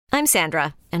I'm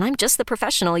Sandra, and I'm just the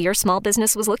professional your small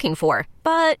business was looking for.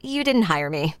 But you didn't hire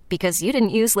me because you didn't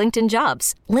use LinkedIn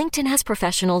Jobs. LinkedIn has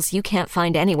professionals you can't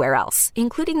find anywhere else,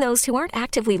 including those who aren't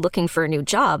actively looking for a new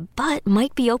job, but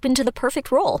might be open to the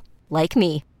perfect role, like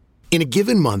me. In a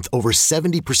given month, over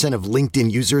 70% of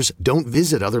LinkedIn users don't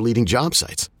visit other leading job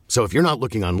sites. So if you're not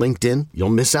looking on LinkedIn, you'll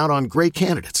miss out on great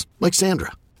candidates like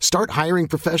Sandra. Start hiring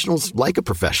professionals like a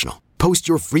professional. Post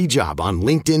your free job on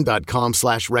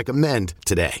linkedin.com/recommend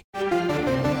today.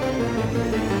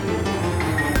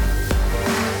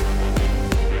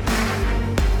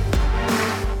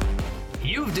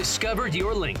 You've discovered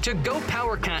your link to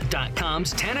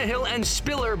GoPowerCat.com's Tannehill and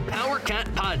Spiller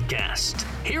PowerCat podcast.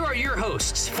 Here are your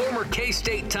hosts, former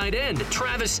K-State tight end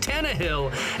Travis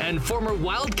Tannehill and former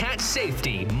Wildcat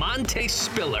safety Monte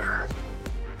Spiller.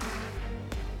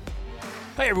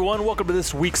 Hey everyone, welcome to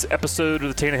this week's episode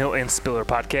of the Tannehill and Spiller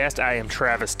podcast. I am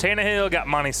Travis Tannehill, got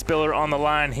Monte Spiller on the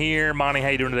line here. Monte, how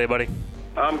you doing today, buddy?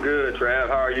 I'm good, Trav.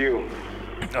 How are you?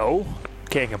 Oh,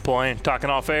 can't complain. Talking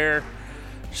off air,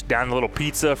 just down a little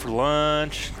pizza for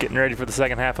lunch, getting ready for the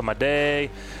second half of my day,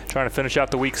 trying to finish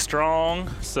out the week strong.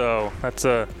 So that's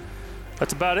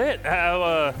about it.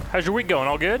 How's your week going?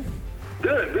 All good?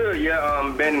 Good.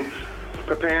 Yeah, been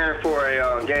preparing for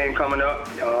a game coming up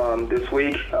this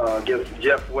week against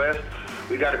Jeff West.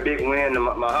 We got a big win.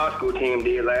 My high school team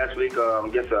did last week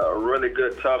against a really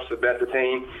good, tough Sabetha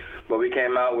team, but we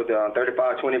came out with a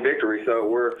 35-20 victory. So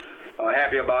we're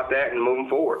happy about that and moving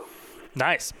forward.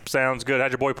 Nice. Sounds good.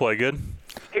 How'd your boy play? Good?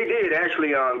 He did,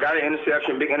 actually. Got an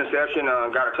interception, big interception,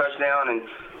 got a touchdown and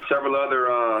several other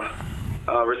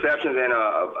receptions and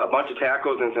a bunch of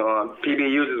tackles and some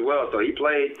PBUs as well. So he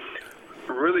played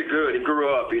really good. He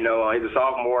grew up, he's a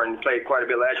sophomore and played quite a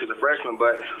bit last year as a freshman,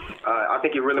 but I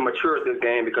think he really matured this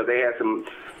game because they had some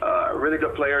really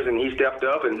good players and he stepped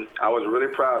up and I was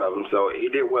really proud of him, so he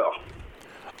did well.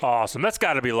 Awesome. That's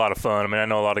got to be a lot of fun. I mean, I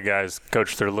know a lot of guys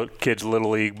coach their kids' little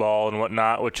league ball and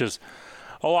whatnot, which is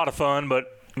a lot of fun, but,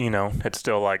 it's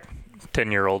still like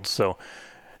 10-year-olds, so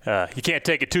you can't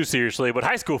take it too seriously. But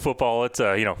high school football, it's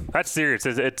that's serious.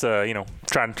 It's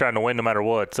trying to win no matter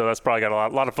what. So that's probably got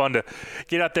a lot of fun to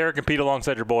get out there and compete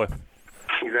alongside your boy.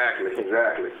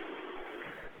 Exactly.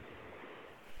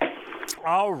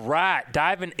 All right,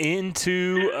 diving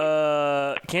into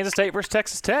Kansas State versus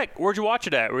Texas Tech. Where'd you watch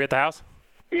it at? Were you at the house?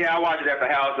 Yeah, I watched it at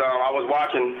the house. I was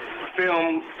watching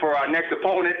film for our next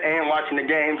opponent and watching the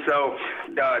game, so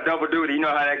double duty. You know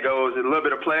how that goes. A little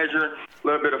bit of pleasure, a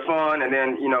little bit of fun, and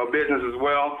then, business as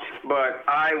well. But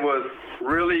I was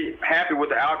really happy with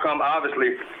the outcome,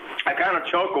 obviously. I kind of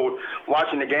chuckled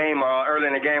watching the game early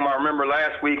in the game. I remember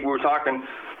last week we were talking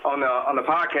on the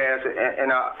podcast, and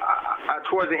I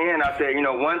towards the end I said,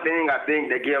 one thing I think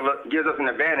that gives us an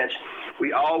advantage,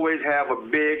 we always have a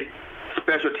big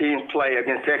special teams play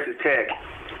against Texas Tech,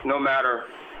 no matter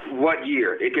what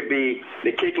year. It could be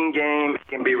the kicking game, it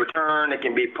can be return, it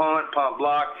can be punt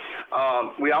block.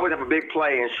 We always have a big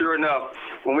play, and sure enough,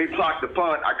 when we blocked the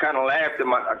punt, I kind of laughed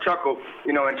I chuckled,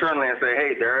 internally and say,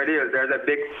 hey, there it is. There's that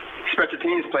big special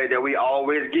teams play that we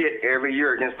always get every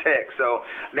year against Tech. So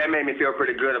that made me feel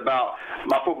pretty good about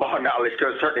my football knowledge to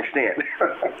a certain extent.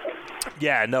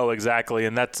 Yeah, no, exactly,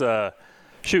 and that's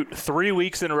 3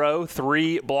 weeks in a row,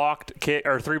 3 blocked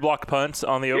punts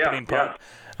on the opening punt.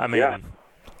 I mean,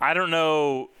 I don't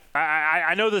know.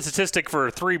 I know the statistic for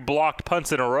 3 blocked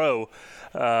punts in a row.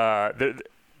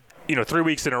 3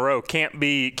 weeks in a row can't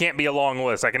be a long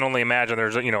list. I can only imagine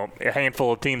there's a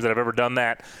handful of teams that have ever done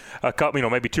that. A couple,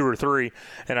 maybe 2 or 3,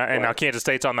 and now Kansas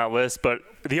State's on that list. But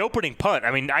the opening punt,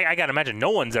 I mean, I got to imagine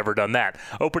no one's ever done that.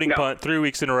 Punt 3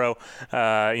 weeks in a row.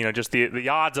 Just the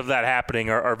odds of that happening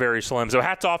are very slim. So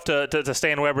hats off to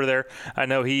Stan Weber there. I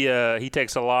know he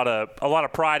takes a lot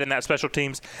of pride in that special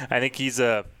teams. I think he's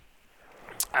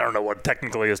I don't know what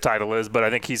technically his title is, but I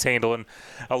think he's handling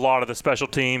a lot of the special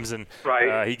teams, and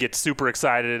he gets super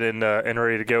excited and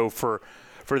ready to go for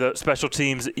the special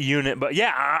teams unit. But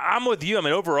yeah, I'm with you. I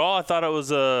mean, overall, I thought it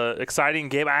was a exciting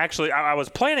game. I was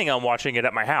planning on watching it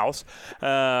at my house.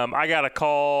 I got a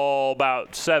call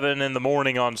about 7 in the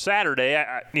morning on Saturday.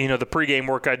 The pregame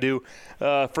work I do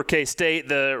for K-State.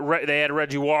 They had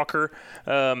Reggie Walker,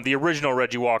 the original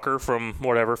Reggie Walker from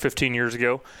 15 years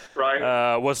ago.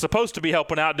 Right. Was supposed to be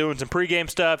helping out doing some pregame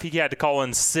stuff. He had to call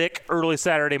in sick early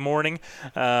Saturday morning.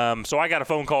 So I got a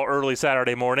phone call early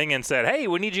Saturday morning and said, hey,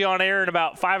 we need you on air in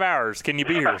about 5 hours. Can you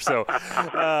be here? So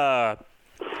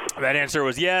That answer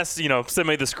was yes. Send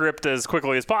me the script as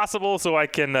quickly as possible so I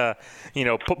can,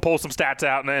 pull some stats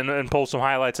out and pull some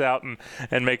highlights out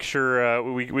and make sure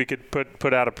we could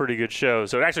put out a pretty good show.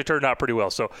 So it actually turned out pretty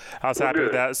well. So I was happy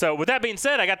with that. So with that being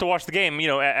said, I got to watch the game,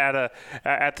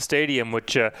 at the stadium,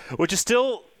 which is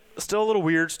still a little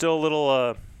weird, still a little,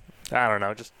 I don't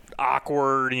know, just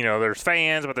awkward. There's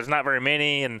fans, but there's not very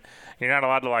many, and you're not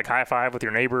allowed to high five with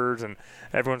your neighbors, and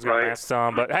everyone's got masks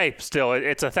on. But hey, still,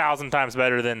 it's 1,000 times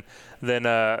better than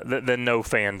no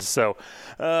fans. So,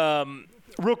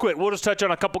 real quick, we'll just touch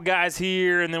on a couple guys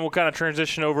here, and then we'll kind of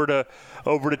transition over to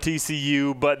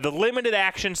TCU. But the limited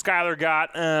action Skylar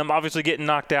got, obviously getting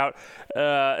knocked out.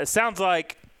 It sounds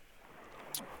like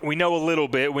we know a little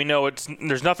bit. We know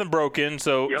there's nothing broken,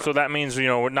 so that means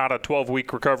not a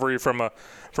 12-week recovery from a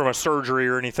surgery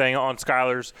or anything on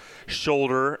Skylar's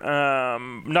shoulder.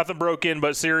 Nothing broken,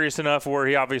 but serious enough where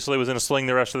he obviously was in a sling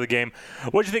the rest of the game.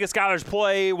 What did you think of Skylar's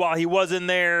play while he was in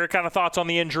there? Kind of thoughts on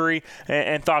the injury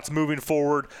and thoughts moving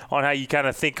forward on how you kind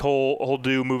of think he'll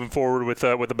do moving forward with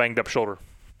a banged up shoulder.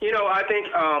 I think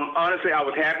honestly I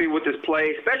was happy with this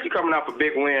play, especially coming off a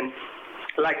big win.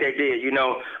 Like they did,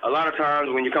 a lot of times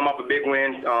when you come off a big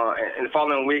win and the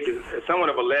following week is somewhat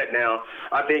of a letdown.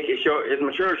 I think his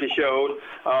maturity showed,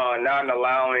 not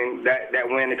allowing that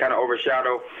win to kind of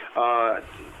overshadow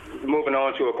moving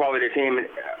on to a quality team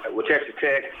with Texas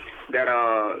Tech that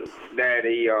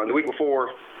the week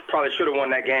before probably should have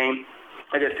won that game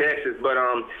against Texas. But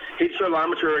he showed a lot of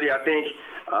maturity. I think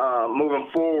moving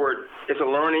forward, it's a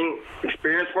learning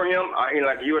experience for him.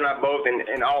 Like you and I both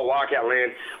in all Wildcat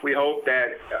land, we hope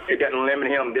that it doesn't limit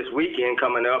him this weekend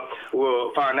coming up.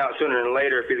 We'll find out sooner than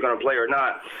later if he's going to play or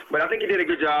not. But I think he did a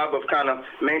good job of kind of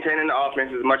maintaining the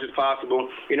offense as much as possible.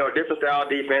 A different style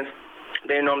defense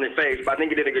they normally face, but I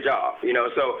think he did a good job,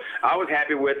 So I was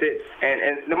happy with it,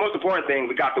 and the most important thing,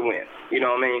 we got the win,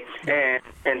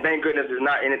 And thank goodness it's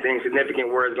not anything significant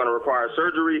where it's going to require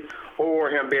surgery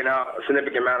or him being out a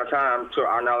significant amount of time to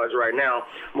our knowledge right now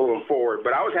moving forward.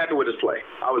 But I was happy with his play.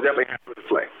 I was definitely happy with his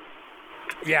play.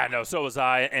 Yeah, no, so was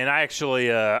I, and I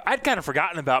actually I'd kind of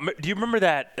forgotten about. Do you remember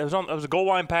that it was a goal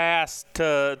line pass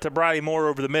to Briley Moore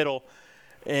over the middle?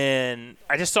 And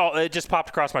I just saw it just popped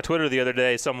across my Twitter the other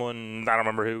day. Someone, I don't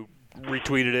remember who,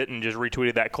 retweeted it and just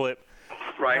retweeted that clip.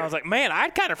 Right. And I was like, man,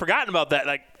 I'd kind of forgotten about that.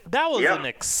 Like, that was an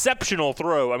exceptional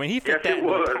throw. I mean, he fit that in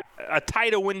a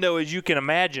tight a window as you can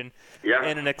imagine,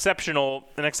 and an exceptional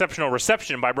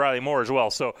reception by Briley Moore as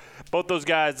well. So both those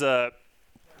guys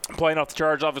playing off the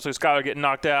charge. Obviously, Skylar getting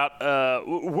knocked out.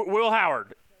 Will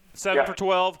Howard, 7 for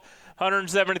 12.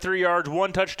 173 yards,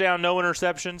 1 touchdown, no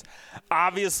interceptions.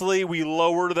 Obviously, we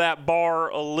lowered that bar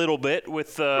a little bit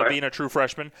with being a true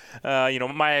freshman.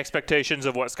 My expectations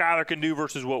of what Skylar can do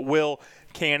versus what Will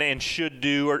can and should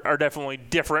do are definitely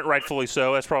different, rightfully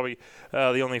so. That's probably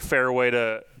the only fair way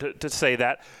to say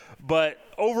that. But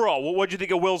overall, what do you think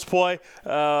of Will's play?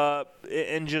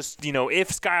 And just, if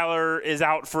Skylar is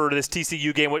out for this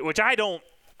TCU game, which I don't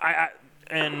 –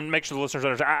 and make sure the listeners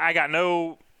understand, I got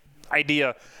no –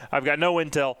 idea. I've got no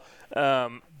intel.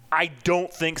 I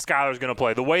don't think Skylar's going to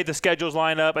play. The way the schedules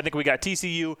line up, I think we got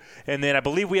TCU, and then I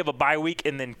believe we have a bye week,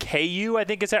 and then KU, I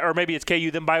think it's that, or maybe it's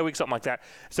KU, then bye week, something like that.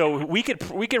 So we could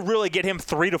really get him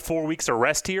 3 to 4 weeks of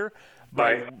rest here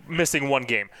by missing one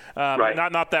game.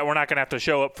 Not that we're not going to have to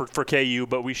show up for KU,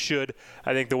 but we should.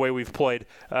 I think the way we've played,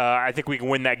 I think we can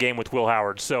win that game with Will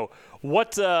Howard. So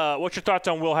what's your thoughts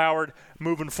on Will Howard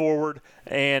moving forward?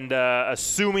 And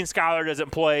assuming Skylar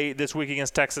doesn't play this week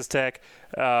against Texas Tech,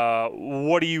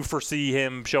 what do you foresee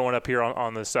him showing up here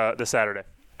on this Saturday?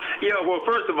 Yeah, well,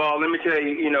 first of all, let me tell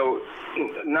you,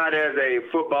 not as a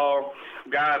football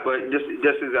guy, but just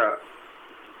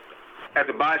as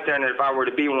a bystander, if I were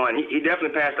to be one, he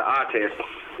definitely passed the eye test.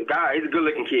 The guy, he's a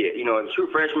good-looking kid. A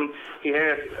true freshman. He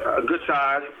has a good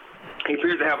size. He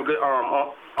appears to have a good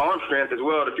arm strength as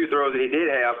well, the few throws that he did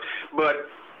have. But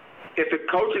if the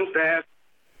coaching staff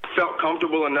felt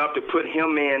comfortable enough to put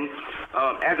him in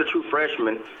as a true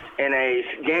freshman in a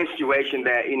game situation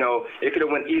that, it could have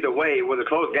went either way. It was a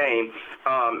close game.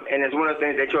 And it's one of the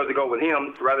things they chose to go with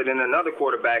him rather than another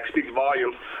quarterback. Speaks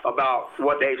volumes about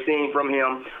what they've seen from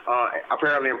him,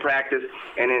 apparently in practice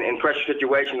and in pressure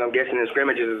situations, I'm guessing in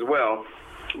scrimmages as well.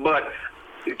 But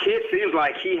the kid seems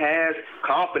like he has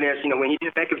confidence. When he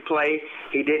did make his play,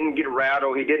 he didn't get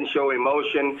rattled. He didn't show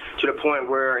emotion to the point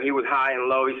where he was high and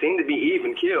low. He seemed to be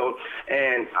even keeled.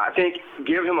 And I think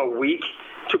give him a week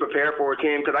to prepare for a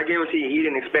team, because I guarantee he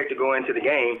didn't expect to go into the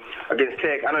game against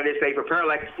Tech. I know they say prepare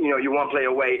like, you one play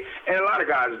away, and a lot of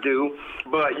guys do,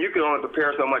 but you can only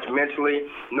prepare so much mentally,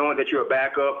 knowing that you're a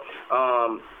backup.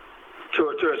 to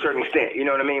a certain extent. You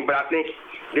know what I mean? But I think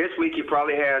this week he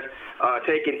probably has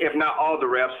taken, if not all the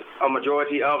reps, a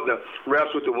majority of the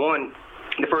reps with the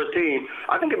first team.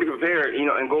 I think he'll be prepared,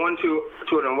 and going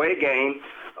to an away game.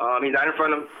 He's not in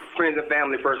front of friends and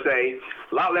family per se.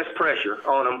 A lot less pressure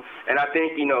on him. And I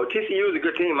think, TCU is a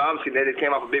good team. Obviously, they just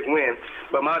came off a big win.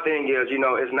 But my thing is,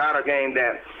 it's not a game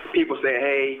that people say,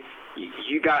 hey,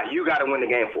 you got to win the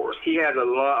game for us. He has a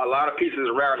lot of pieces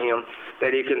around him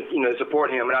that he can,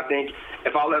 support him. And I think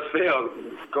if all else fails,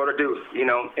 go to Deuce,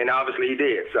 and obviously he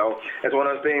did. So it's one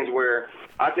of those things where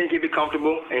I think he'd be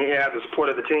comfortable, and he has the support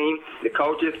of the team, the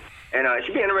coaches. And it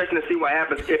should be interesting to see what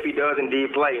happens if he does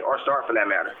indeed play or start for that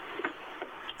matter.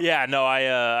 Yeah, no,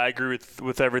 I agree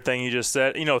with everything you just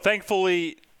said.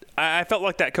 Thankfully, I felt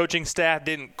like that coaching staff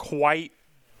didn't quite,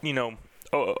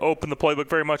 open the playbook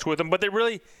very much with him, but they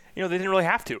really, they didn't really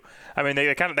have to. I mean, they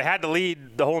had to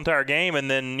lead the whole entire game,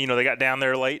 and then they got down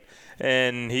there late,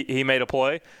 and he made a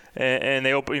play, and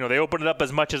they opened it up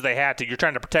as much as they had to. You're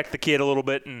trying to protect the kid a little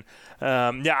bit, and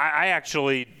I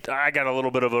got a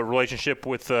little bit of a relationship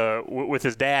with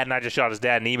his dad, and I just shot his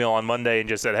dad an email on Monday and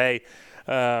just said, hey.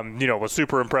 Was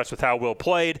super impressed with how Will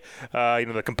played.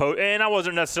 And I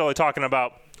wasn't necessarily talking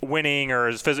about winning or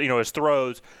his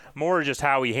throws, more just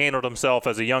how he handled himself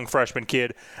as a young freshman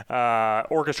kid,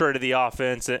 orchestrated the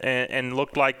offense, and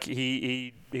looked like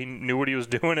he knew what he was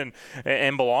doing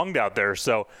and belonged out there.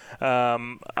 So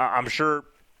I'm sure.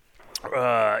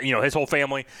 His whole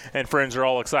family and friends are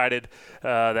all excited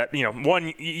that,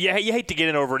 one, you hate to get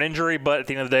in over an injury, but at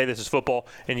the end of the day, this is football,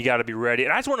 and you got to be ready.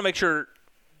 And I just want to make sure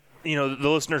the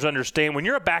listeners understand when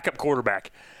you're a backup quarterback,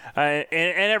 and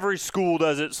every school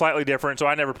does it slightly different. So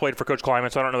I never played for Coach Kleiman,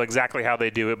 so I don't know exactly how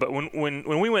they do it. But when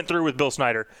we went through with Bill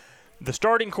Snyder, the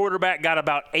starting quarterback got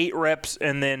about 8 reps,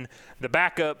 and then the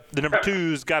backup, the number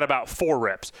 2s, got about 4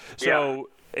 reps. So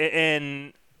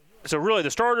So really, the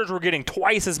starters were getting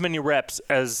twice as many reps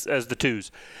as the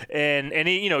 2s, and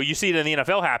you see it in the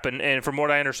NFL happen. And from what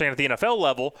I understand at the NFL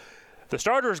level, the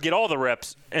starters get all the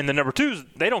reps, and the number 2s,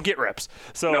 they don't get reps.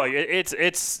 So it's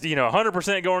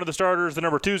 100% going to the starters. The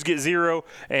number 2s get 0,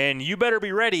 and you better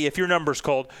be ready if your number's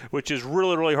called, which is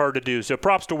really, really hard to do. So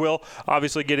props to Will,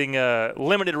 obviously getting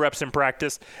limited reps in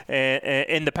practice. And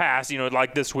in the past,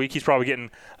 like this week, he's probably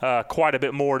getting quite a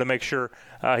bit more to make sure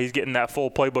he's getting that full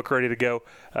playbook ready to go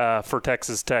for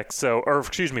Texas Tech. For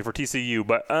TCU.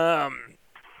 But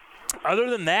other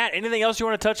than that, anything else you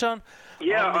want to touch on?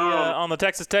 Yeah, on the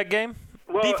Texas Tech game,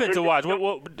 well, defensive-wise,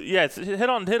 hit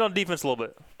on defense a little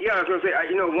bit. Yeah, I was going to say,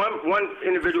 one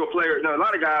individual player. A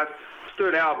lot of guys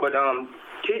stood out, but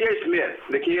T.J. Smith,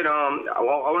 the kid, I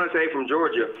want to say from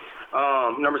Georgia,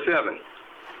 number 7,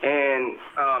 and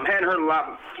hadn't heard a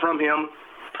lot from him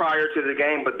prior to the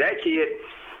game, but that kid,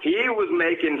 he was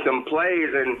making some plays,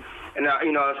 and I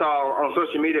saw on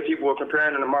social media people were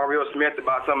comparing him to Mario Smith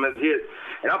about some of his hits,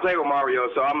 and I played with Mario,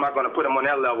 so I'm not going to put him on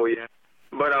that level yet.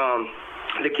 But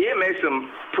the kid made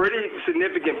some pretty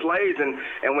significant plays, and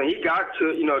when he got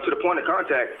to the point of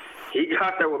contact, he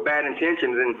got there with bad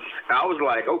intentions, and I was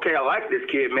like, okay, I like this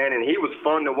kid, man, and he was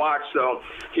fun to watch. So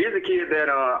he's a kid that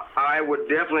I would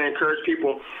definitely encourage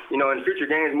people, in future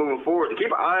games moving forward, to keep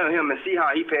an eye on him and see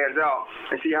how he pans out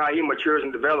and see how he matures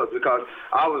and develops, because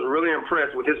I was really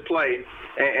impressed with his play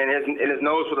and his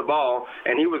nose for the ball,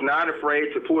 and he was not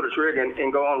afraid to pull the trigger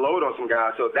and go unload on some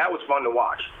guys. So that was fun to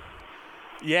watch.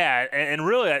 Yeah, and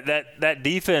really that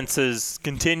defense has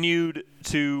continued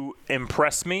to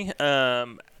impress me.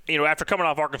 After coming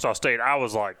off Arkansas State, I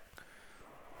was like,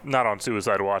 not on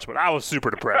suicide watch, but I was super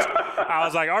depressed. I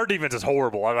was like, our defense is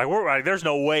horrible. I was like, there's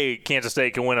no way Kansas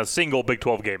State can win a single Big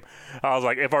 12 game. I was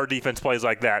like, if our defense plays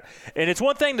like that. And it's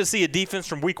one thing to see a defense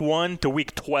from week 1 to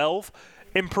week 12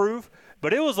 improve,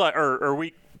 but it was like, or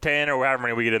week 10 or however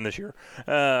many we get in this year.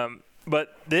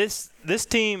 But this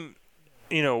team,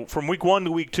 from week 1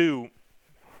 to week 2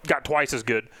 got twice as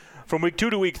good. From week 2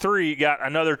 to week 3 got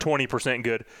another 20%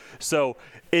 good. So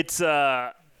it's,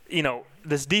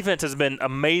 this defense has been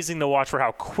amazing to watch for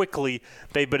how quickly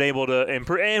they've been able to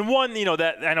improve. And one,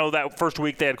 that I know that first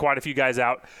week they had quite a few guys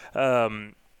out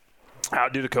due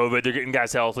to COVID. They're getting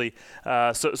guys healthy.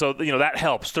 So that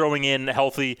helps, throwing in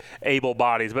healthy, able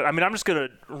bodies. But, I'm just going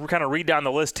to kind of read down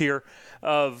the list here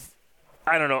of,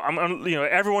 I don't know,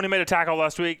 everyone who made a tackle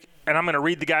last week, and I'm going to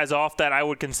read the guys off that I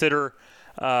would consider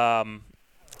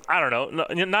I don't know,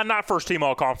 not first team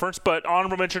all conference, but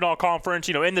honorable mention all conference,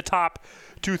 in the top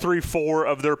 2, 3, 4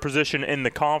 of their position in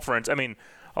the conference.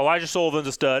 Elijah Sullivan's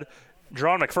a stud.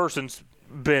 Jerron McPherson's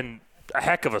been a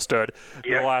heck of a stud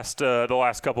the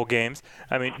last couple games.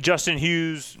 I mean, Justin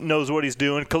Hughes knows what he's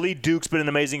doing. Khalid Duke's been an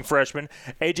amazing freshman.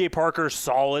 A.J. Parker's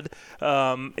solid.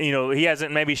 He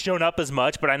hasn't maybe shown up as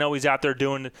much, but I know he's out there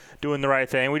doing the right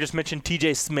thing. We just mentioned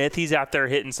T.J. Smith. He's out there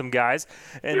hitting some guys.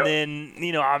 And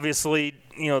then, obviously,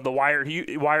 the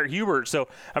Wyatt Hubert. So,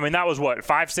 I mean, that was what,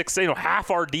 5, 6,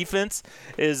 half our defense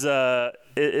is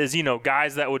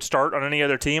guys that would start on any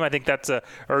other team. I think that's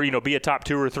be a top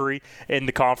 2 or 3 in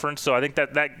the conference. So I think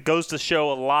that goes to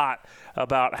show a lot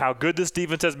about how good this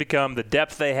defense has become, the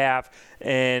depth they have,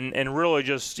 and really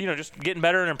just getting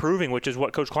better and improving, which is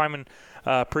what Coach Klieman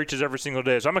preaches every single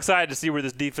day. So I'm excited to see where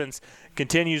this defense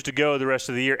continues to go the rest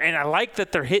of the year. And I like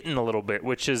that they're hitting a little bit,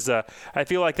 which is I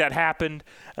feel like that happened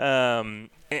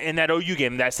in that OU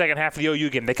game, that second half of the OU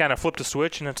game. They kind of flipped a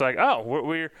switch, and it's like,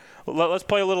 let's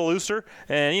play a little looser.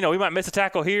 And, we might miss a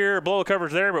tackle here, blow a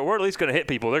coverage there, but we're at least going to hit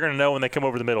people. They're going to know when they come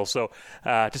over the middle. So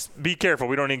just be careful.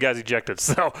 We don't need guys ejected.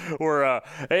 So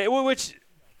which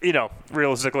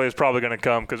realistically is probably going to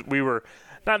come, because we were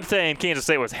not saying Kansas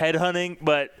State was headhunting,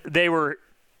 but they were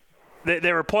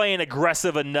playing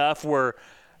aggressive enough where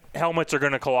helmets are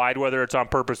going to collide, whether it's on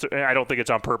purpose. I don't think it's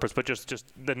on purpose, but just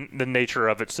the nature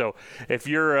of it. So if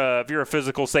you're a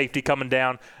physical safety coming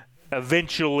down,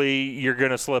 eventually you're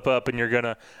going to slip up and you're going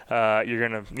to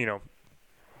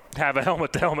have a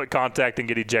helmet-to-helmet contact and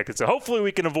get ejected. So hopefully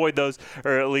we can avoid those,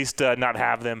 or at least not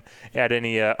have them at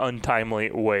any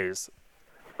untimely ways.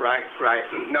 Right.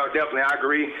 No, definitely, I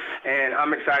agree, and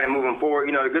I'm excited moving forward.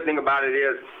 The good thing about it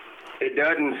is it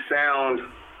doesn't sound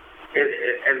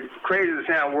as crazy as it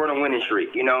sounds. We're on a winning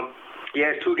streak. He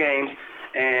has 2 games,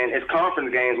 and it's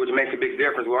conference games, which makes a big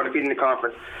difference. We're undefeated in the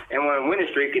conference, and we're on a winning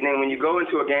streak. And then when you go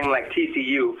into a game like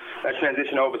TCU, let's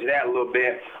transition over to that a little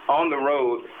bit, on the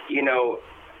road,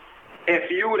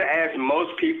 if you would have asked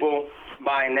most people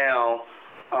by now,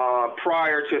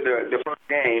 prior to the first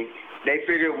game, they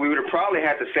figured we would have probably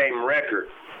had the same record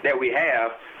that we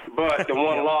have, but the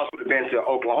one loss would have been to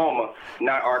Oklahoma,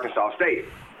 not Arkansas State.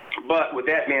 But with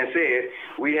that being said,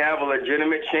 we have a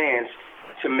legitimate chance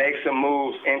to make some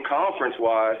moves in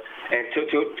conference-wise and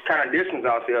to kind of distance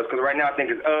ourselves, because right now I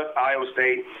think it's us, Iowa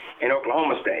State, and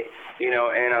Oklahoma State.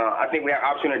 And I think we have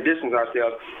opportunity to distance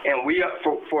ourselves. And we,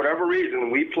 for whatever reason,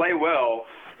 we play well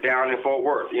down in Fort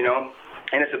Worth,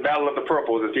 and it's a battle of the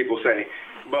purples, as people say.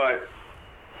 But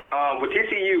with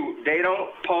TCU, they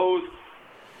don't pose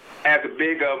as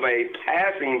big of a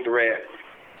passing threat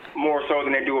more so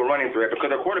than they do a running threat, because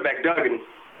their quarterback, Duggan,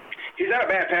 he's not a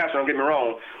bad passer, don't get me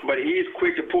wrong, but he's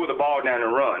quick to pull the ball down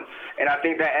and run. And I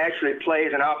think that actually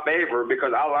plays in our favor,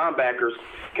 because our linebackers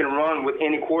can run with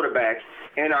any quarterback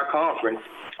in our conference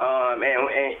and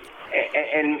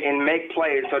make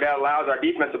plays. So that allows our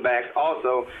defensive backs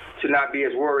also to not be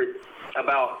as worried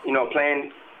about,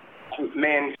 playing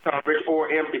man coverage or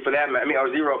empty for that matter,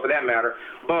 or zero for that matter.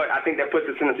 But I think that puts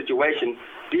us in a situation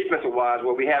defensive-wise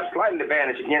where we have slight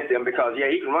advantage against them, because,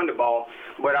 he can run the ball,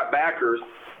 but our backers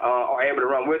are able to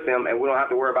run with him, and we don't have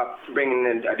to worry about bringing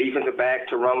in a defensive back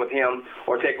to run with him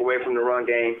or take away from the run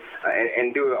game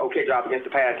and do an okay job against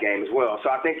the pass game as well. So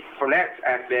I think from that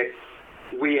aspect,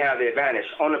 we have the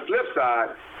advantage. On the flip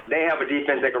side, they have a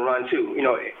defense that can run too.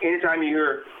 Anytime you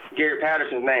hear Gary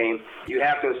Patterson's name, you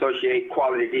have to associate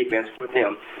quality defense with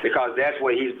him, because that's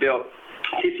what he's built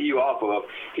TCU off of.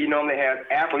 He normally has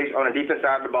athletes on the defense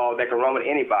side of the ball that can run with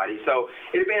anybody. So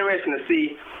it'll be interesting to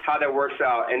see how that works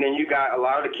out. And then you got a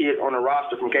lot of the kids on the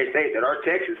roster from K-State that are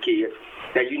Texas kids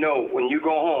that when you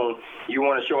go home, you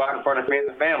want to show out in front of friends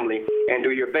and family and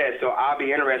do your best. So I'll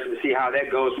be interested to see how that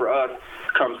goes for us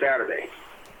come Saturday.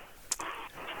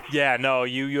 Yeah, no,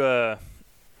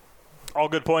 all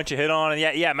good points you hit on. And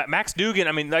yeah, Max Duggan,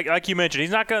 I mean, like you mentioned,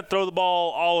 he's not going to throw the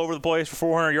ball all over the place for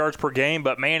 400 yards per game,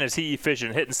 but, man, is he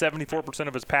efficient, hitting 74%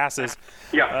 of his passes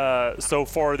so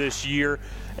far this year.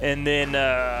 And then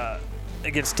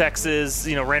against Texas,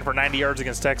 ran for 90 yards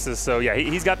against Texas. So, yeah,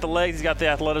 he's got the legs, he's got the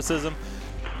athleticism.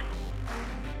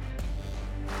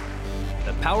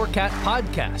 The Power Cat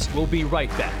Podcast will be right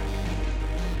back.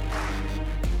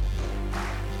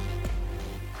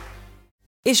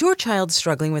 Is your child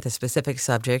struggling with a specific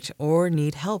subject or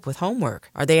need help with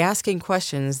homework? Are they asking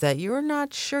questions that you're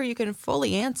not sure you can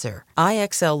fully answer?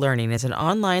 IXL Learning is an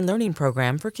online learning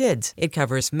program for kids. It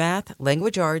covers math,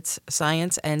 language arts,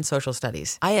 science, and social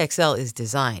studies. IXL is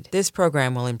designed. This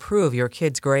program will improve your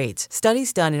kids' grades.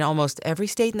 Studies done in almost every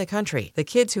state in the country. The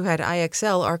kids who had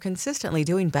IXL are consistently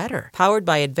doing better. Powered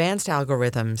by advanced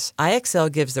algorithms,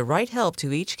 IXL gives the right help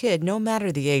to each kid no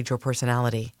matter the age or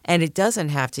personality. And it doesn't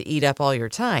have to eat up all your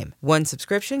time. One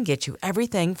subscription gets you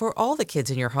everything for all the kids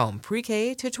in your home,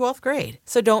 pre-K to 12th grade.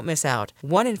 So don't miss out.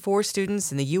 1 in 4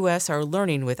 students in the U.S. are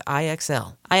learning with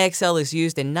IXL. IXL is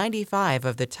used in 95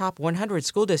 of the top 100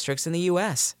 school districts in the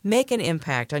U.S. Make an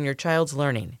impact on your child's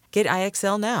learning. Get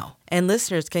IXL now. And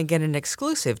listeners can get an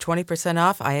exclusive 20%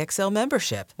 off IXL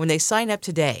membership when they sign up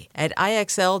today at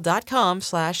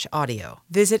IXL.com/audio.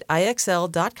 Visit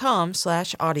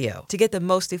IXL.com/audio to get the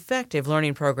most effective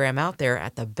learning program out there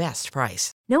at the best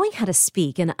price. Knowing how to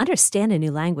speak and understand a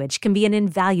new language can be an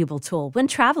invaluable tool when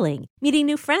traveling, meeting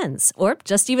new friends, or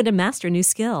just even to master a new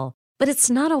skill. But it's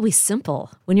not always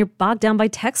simple when you're bogged down by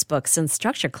textbooks and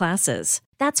structured classes.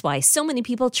 That's why so many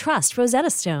people trust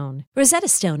Rosetta Stone. Rosetta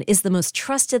Stone is the most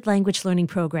trusted language learning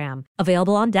program,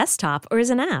 available on desktop or as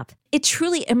an app. It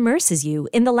truly immerses you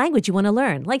in the language you want to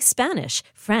learn, like Spanish,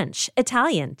 French,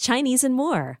 Italian, Chinese, and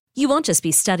more. You won't just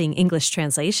be studying English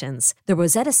translations. The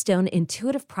Rosetta Stone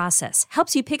intuitive process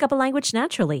helps you pick up a language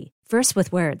naturally, first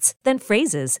with words, then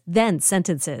phrases, then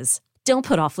sentences. Don't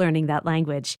put off learning that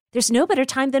language. There's no better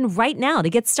time than right now to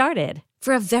get started.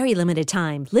 For a very limited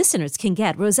time, listeners can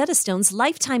get Rosetta Stone's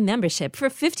lifetime membership for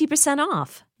 50%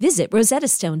 off. Visit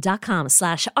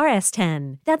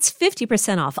rosettastone.com/rs10. That's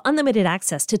 50% off unlimited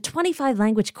access to 25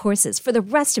 language courses for the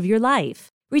rest of your life.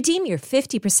 Redeem your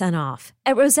 50% off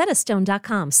at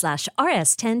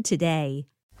rosettastone.com/rs10 today.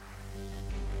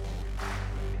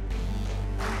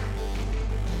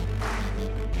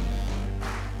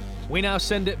 We now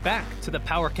send it back to the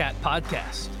PowerCat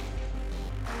podcast.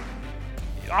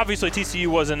 Obviously, TCU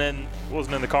wasn't in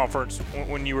the conference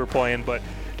when you were playing, but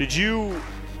did you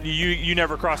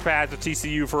never cross paths with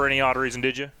TCU for any odd reason,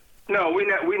 did you? No, we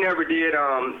never did.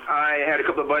 I had a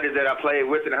couple of buddies that I played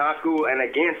with in high school and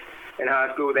against in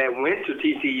high school that went to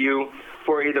TCU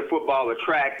for either football or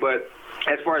track, but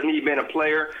as far as me being a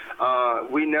player,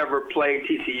 we never played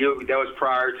TCU. That was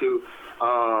prior to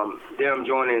them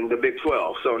joining the Big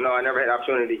 12. So, no, I never had the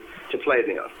opportunity to play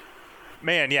them.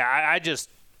 Man, yeah,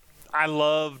 I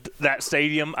loved that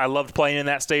stadium. I loved playing in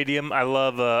that stadium. I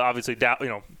love, obviously,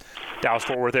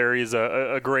 Dallas-Fort Worth area is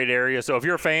a great area. So if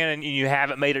you're a fan and you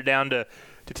haven't made it down to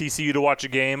TCU to watch a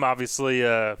game, obviously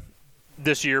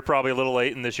this year probably a little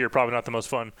late, and this year probably not the most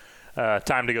fun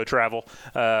time to go travel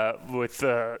with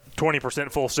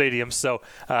 20% full stadiums. So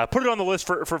put it on the list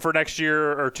for next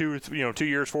year or 2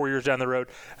 years, 4 years down the road.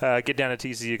 Get down to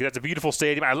TCU because that's a beautiful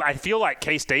stadium. I feel like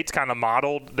K-State's kind of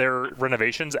modeled their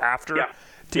renovations after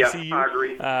TCU. Yeah, I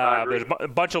agree. There's a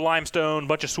bunch of limestone,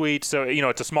 bunch of suites. So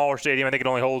it's a smaller stadium. I think it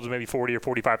only holds maybe 40 or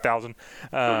 45,000.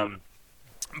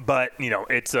 But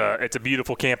it's a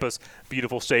beautiful campus,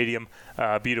 beautiful stadium,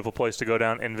 beautiful place to go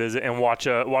down and visit and watch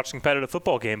a competitive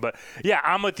football game. But yeah,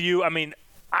 I'm with you. I mean,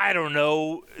 I don't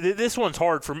know. This one's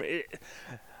hard for me.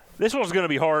 This one's going to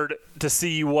be hard to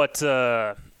see what.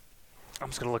 I'm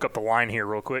just going to look up the line here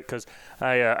real quick because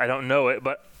I don't know it.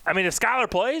 But I mean, if Skylar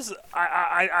plays,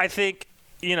 I think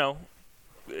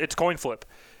it's coin flip.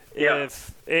 Yeah.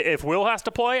 If Will has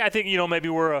to play, I think maybe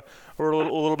we're a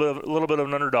little bit of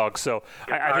an underdog. So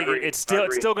I think it's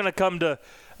still going to come to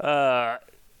whether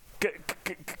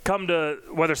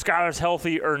Skylar's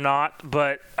healthy or not.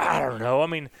 But I don't know. I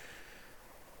mean,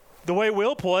 the way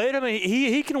Will played, I mean,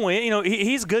 he can win.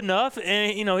 He's good enough,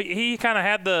 and he kind of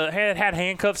had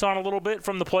handcuffs on a little bit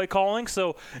from the play calling.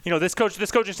 So this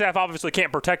coaching staff obviously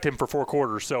can't protect him for 4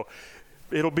 quarters. So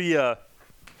it'll be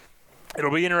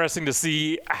interesting to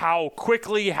see how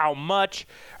quickly, how much,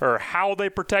 or how they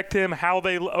protect him, how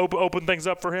they open things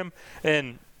up for him.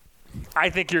 And I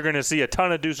think you're going to see a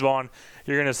ton of Deuce Vaughn.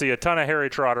 You're going to see a ton of Harry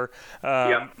Trotter.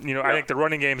 I think the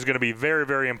running game is going to be very,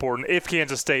 very important. If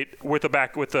Kansas State, with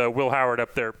Will Howard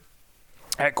up there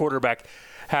at quarterback,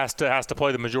 has to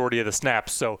play the majority of the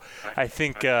snaps. So I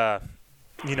think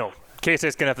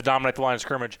K-State's going to have to dominate the line of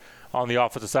scrimmage on the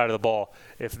offensive side of the ball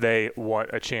if they want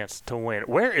a chance to win.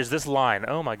 Where is this line?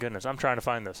 Oh, my goodness. I'm trying to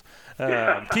find this.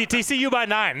 TCU by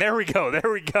 9. There we go.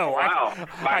 Wow.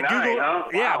 By 9, huh? Wow.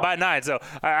 Yeah, by 9. So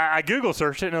I Google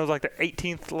searched it, and it was like the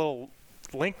 18th little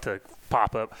link to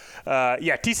pop up.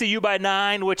 TCU by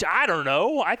 9, which I don't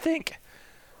know. I think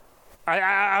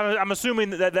I'm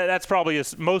assuming that's probably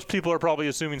most people are probably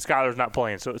assuming Skylar's not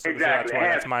playing. So exactly. That's why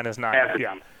that's minus 9.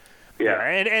 Yeah. Yeah,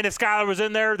 and if Skylar was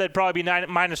in there, that'd probably be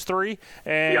 -3,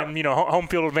 and home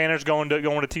field advantage going to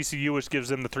TCU, which gives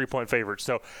them the 3-point favorite.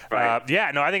 So, I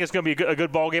think it's going to be a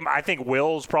good ball game. I think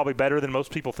Will's probably better than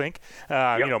most people think.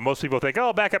 Most people think,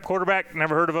 backup quarterback,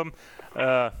 never heard of him.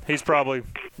 He's probably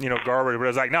garbage. But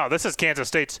it's like, no, this is Kansas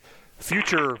State's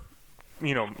future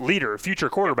leader, future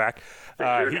quarterback.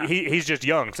 He's just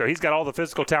young, so he's got all the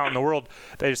physical talent in the world.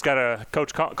 They just got to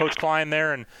Coach Klein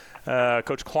there and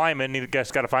Coach Kleiman. He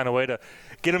just got to find a way to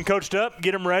get him coached up,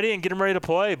 get him ready, and get him ready to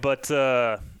play. But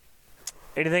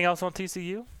anything else on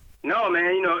TCU? No,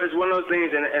 man. It's one of those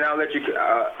things, and I'll let you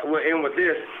end with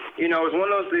this. It's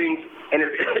one of those things, and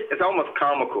it's almost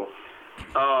comical.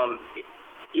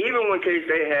 Even when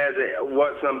K-State has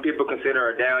what some people consider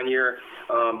a down year,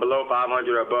 below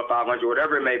 500 or above 500,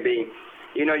 whatever it may be,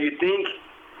 you think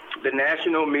the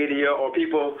national media or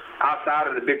people outside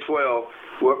of the Big 12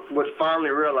 would finally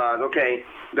realize, okay,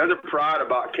 there's a pride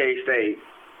about K-State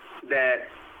that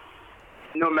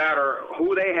no matter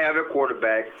who they have at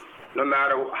quarterback, no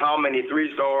matter how many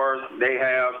 3-stars they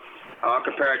have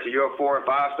compared to your 4 and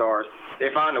 5 stars, they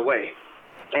find a way.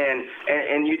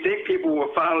 And you think people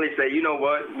will finally say, you know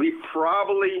what, we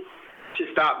probably should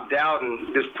stop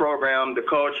doubting this program, the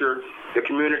culture, the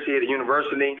community, the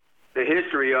university, the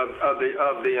history of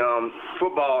the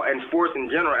football and sports in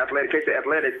general, athletics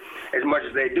as much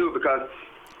as they do, because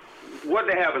what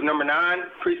they have is number 9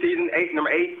 preseason,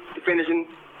 number 8 finish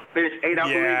 8 out.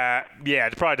 Yeah.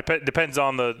 It probably depends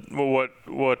on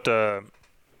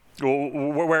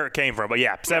where it came from, but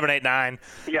 7, 8, 9.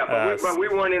 Yeah, but we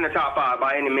weren't in the top 5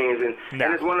 by any means, and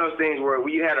it's one of those things where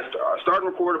we had a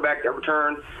starting quarterback that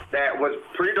returned that was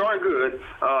pretty darn good.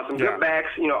 Some good backs,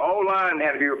 O-line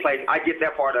had to be replaced. I get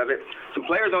that part of it. Some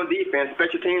players on defense,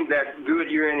 special teams that's good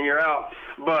year in and year out.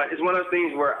 But it's one of those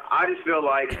things where I just feel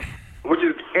like, which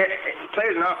is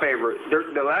players in our favor,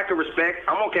 the lack of respect.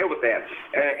 I'm okay with that,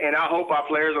 and I hope our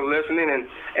players are listening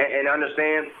and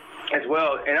understand as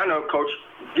well. And I know Coach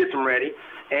gets them ready,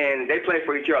 and they play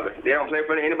for each other. They don't play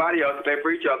for anybody else. They play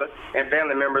for each other and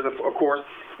family members, of course.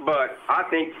 But I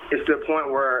think it's to the point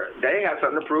where they have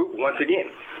something to prove once again.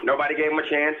 Nobody gave them a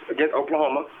chance against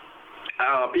Oklahoma.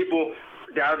 People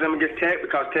doubted them against Tech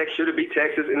because Tech should have beat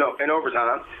Texas in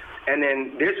overtime. And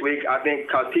then this week, I think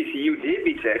because TCU did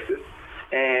beat Texas,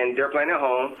 and they're playing at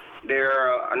home,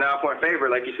 they're a 9-point favorite,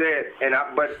 like you said.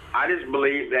 But I just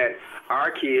believe that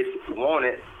our kids want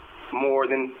it more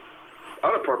than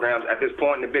other programs at this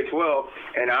point in the Big 12,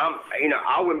 and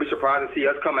I wouldn't be surprised to see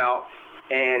us come out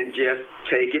and just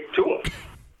take it to them.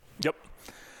 Yep.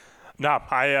 No,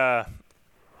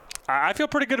 I feel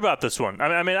pretty good about this one.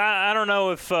 I mean, I don't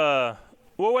know if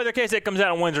whether K-State comes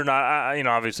out and wins or not.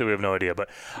 Obviously we have no idea, but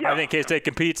I think K-State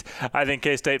competes. I think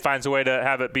K-State finds a way to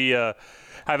have it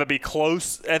be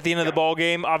close at the end of the ball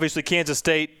game. Obviously, Kansas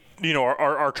State,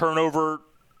 our turnover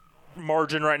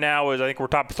margin right now is, I think we're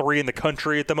top 3 in the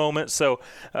country at the moment. So,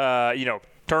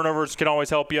 turnovers can always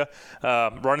help you.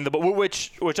 Running the ball,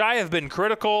 which I have been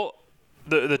critical.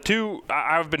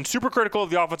 I've been super critical of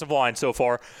the offensive line so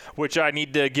far, which I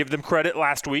need to give them credit.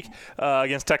 Last week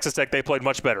against Texas Tech, they played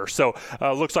much better. So,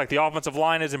 looks like the offensive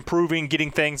line is improving, getting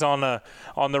things on the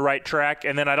right track.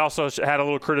 And then I'd also had a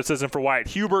little criticism for Wyatt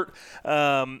Hubert.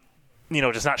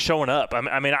 Just not showing up.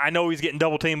 I mean, I know he's getting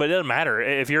double teamed, but it doesn't matter.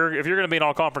 If you're going to be an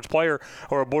all-conference player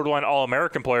or a borderline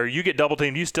all-American player, you get double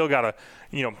teamed, you still got to,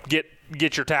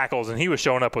 get your tackles. And he was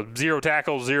showing up with 0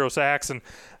 tackles, 0 sacks, and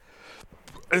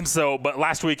so. But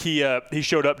last week he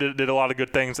showed up, did a lot of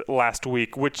good things last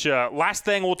week. Which last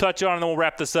thing we'll touch on, and then we'll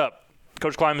wrap this up.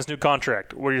 Coach Klieman's new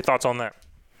contract. What are your thoughts on that?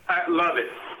 I love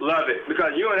it,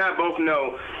 because you and I both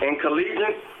know in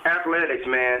collegiate athletics,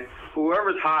 man,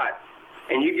 whoever's hot.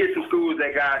 And you get some schools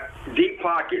that got deep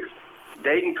pockets,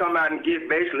 they can come out and get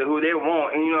basically who they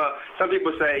want. And, some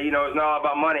people say, it's not all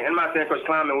about money. And I'm not saying Coach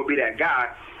Klieman would be that guy,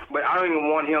 but I don't even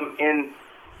want him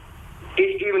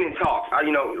even in talks.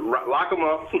 Lock him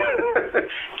up,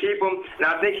 keep him. And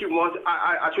I think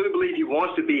I truly believe he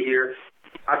wants to be here.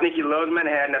 I think he loves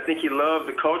Manhattan. I think he loves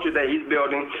the culture that he's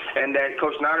building and that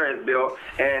Coach Snyder has built.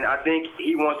 And I think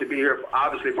he wants to be here,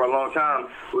 obviously, for a long time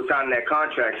with signing that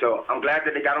contract. So I'm glad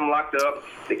that they got him locked up.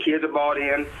 The kids are bought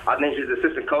in. I think his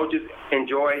assistant coaches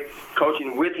enjoy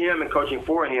coaching with him and coaching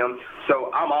for him.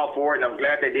 So I'm all for it, and I'm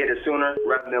glad they did it sooner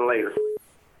rather than later.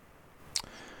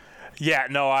 Yeah,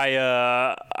 no,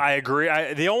 I agree.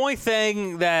 The only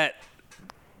thing that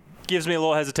gives me a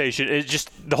little hesitation is just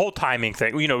the whole timing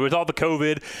thing. With all the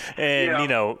COVID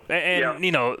and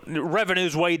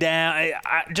revenue's way down.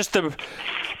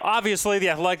 Obviously the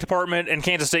athletic department and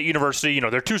Kansas State University,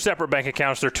 they're 2 separate bank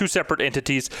accounts, they're 2 separate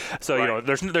entities. So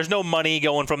there's no money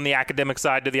going from the academic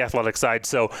side to the athletic side.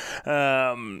 So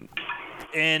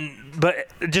but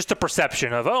just the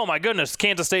perception of, oh my goodness,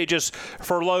 Kansas State just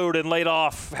furloughed and laid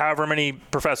off however many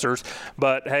professors,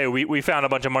 but hey, we found a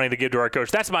bunch of money to give to our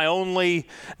coach. That's my only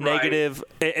negative.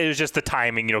 It is just the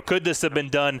timing. Could this have been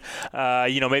done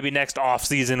maybe next off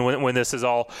season when this is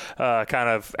all kind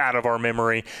of out of our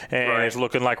memory and it's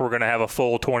looking like we're going to have a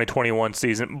full 2021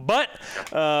 season. But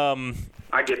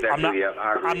I get that.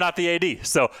 I'm not the AD,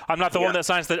 so I'm not the one that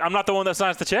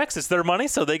signs the checks. It's their money,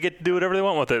 so they get to do whatever they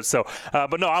want with it. So,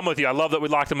 but no, I'm with you. I love that we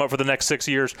locked them up for the next 6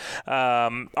 years.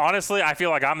 Honestly, I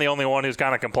feel like I'm the only one who's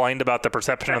kind of complained about the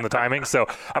perception and the timing. So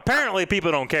apparently,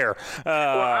 people don't care.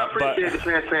 Well, I appreciate the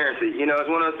transparency. It's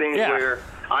one of those things where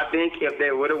I think if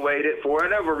they would have waited for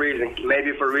whatever reason,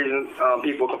 maybe for reasons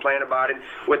people complain about it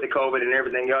with the COVID and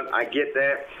everything else, I get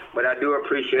that. But I do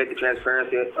appreciate the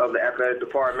transparency of the athletic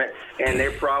department, and they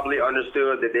probably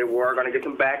understood that they were going to get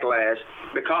some backlash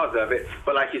because of it.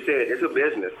 But like you said, it's a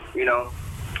business,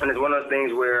 and it's one of those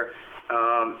things where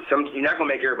you're not going to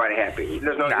make everybody happy.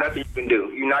 There's nothing you can do.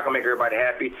 You're not going to make everybody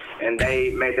happy, and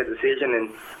they made that decision, and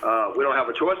we don't have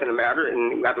a choice in the matter,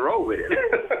 and we have to roll with it.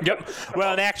 Yep. Well,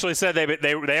 and they actually said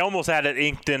they almost had it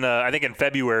inked in I think in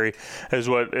February is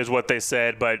what they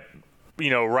said, but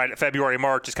right at February,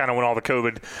 March is kind of when all the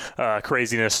COVID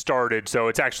craziness started. So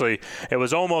it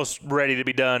was almost ready to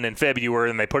be done in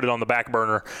February, and they put it on the back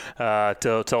burner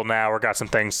till now. Or got some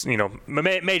things,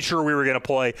 made sure we were going to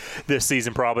play this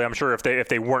season. Probably, I'm sure if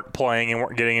they weren't playing and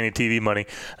weren't getting any TV money,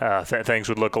 things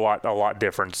would look a lot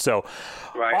different. So,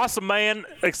 awesome, man!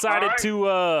 Excited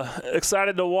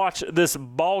to watch this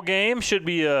ball game. Should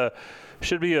be a.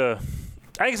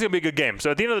 I think it's going to be a good game. So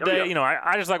at the end of the day,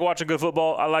 I just like watching good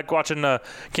football. I like watching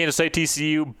Kansas State,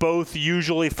 TCU, both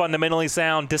usually fundamentally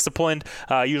sound, disciplined.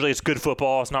 Usually it's good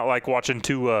football. It's not like watching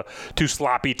two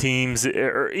sloppy teams.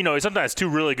 Or, sometimes two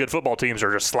really good football teams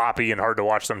are just sloppy and hard to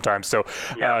watch sometimes. So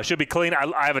it should be clean.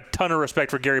 I have a ton of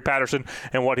respect for Gary Patterson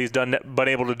and what he's been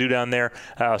able to do down there,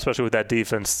 especially with that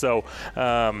defense. So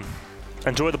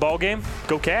enjoy the ball game.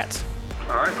 Go Cats.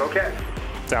 All right, go Cats.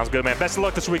 Sounds good, man. Best of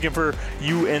luck this weekend for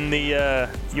you and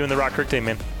the Rock Creek team,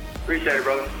 man. Appreciate it,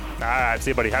 brother. All right,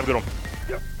 see you, buddy. Have a good one.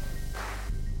 Yep.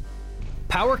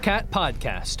 PowerCat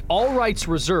Podcast. All rights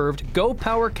reserved.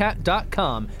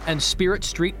 GoPowerCat.com and Spirit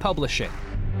Street Publishing.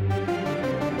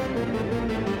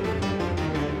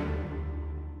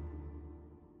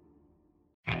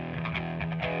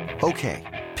 Okay,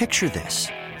 picture this.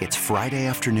 It's Friday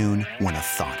afternoon when a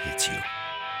thought hits you.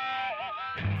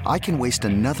 I can waste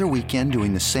another weekend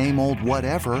doing the same old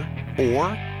whatever, or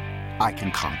I can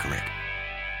conquer it.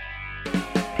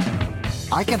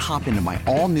 I can hop into my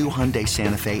all-new Hyundai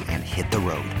Santa Fe and hit the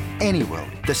road. Any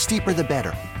road. The steeper, the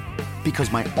better.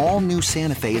 Because my all-new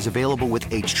Santa Fe is available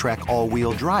with H-Track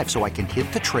all-wheel drive, so I can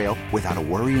hit the trail without a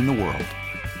worry in the world.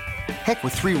 Heck,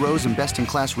 with 3 rows and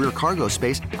best-in-class rear cargo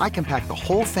space, I can pack the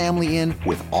whole family in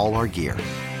with all our gear.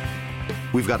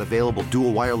 We've got available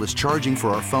dual wireless charging for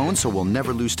our phones, so we'll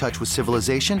never lose touch with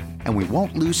civilization, and we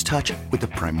won't lose touch with the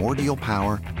primordial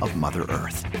power of Mother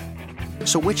Earth.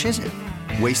 So which is it?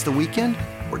 Waste the weekend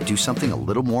or do something a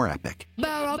little more epic?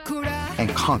 And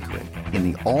conquer it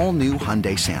in the all-new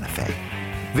Hyundai Santa Fe.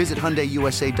 Visit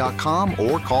HyundaiUSA.com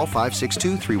or call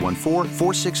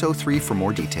 562-314-4603 for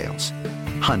more details.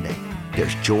 Hyundai,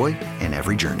 there's joy in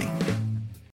every journey.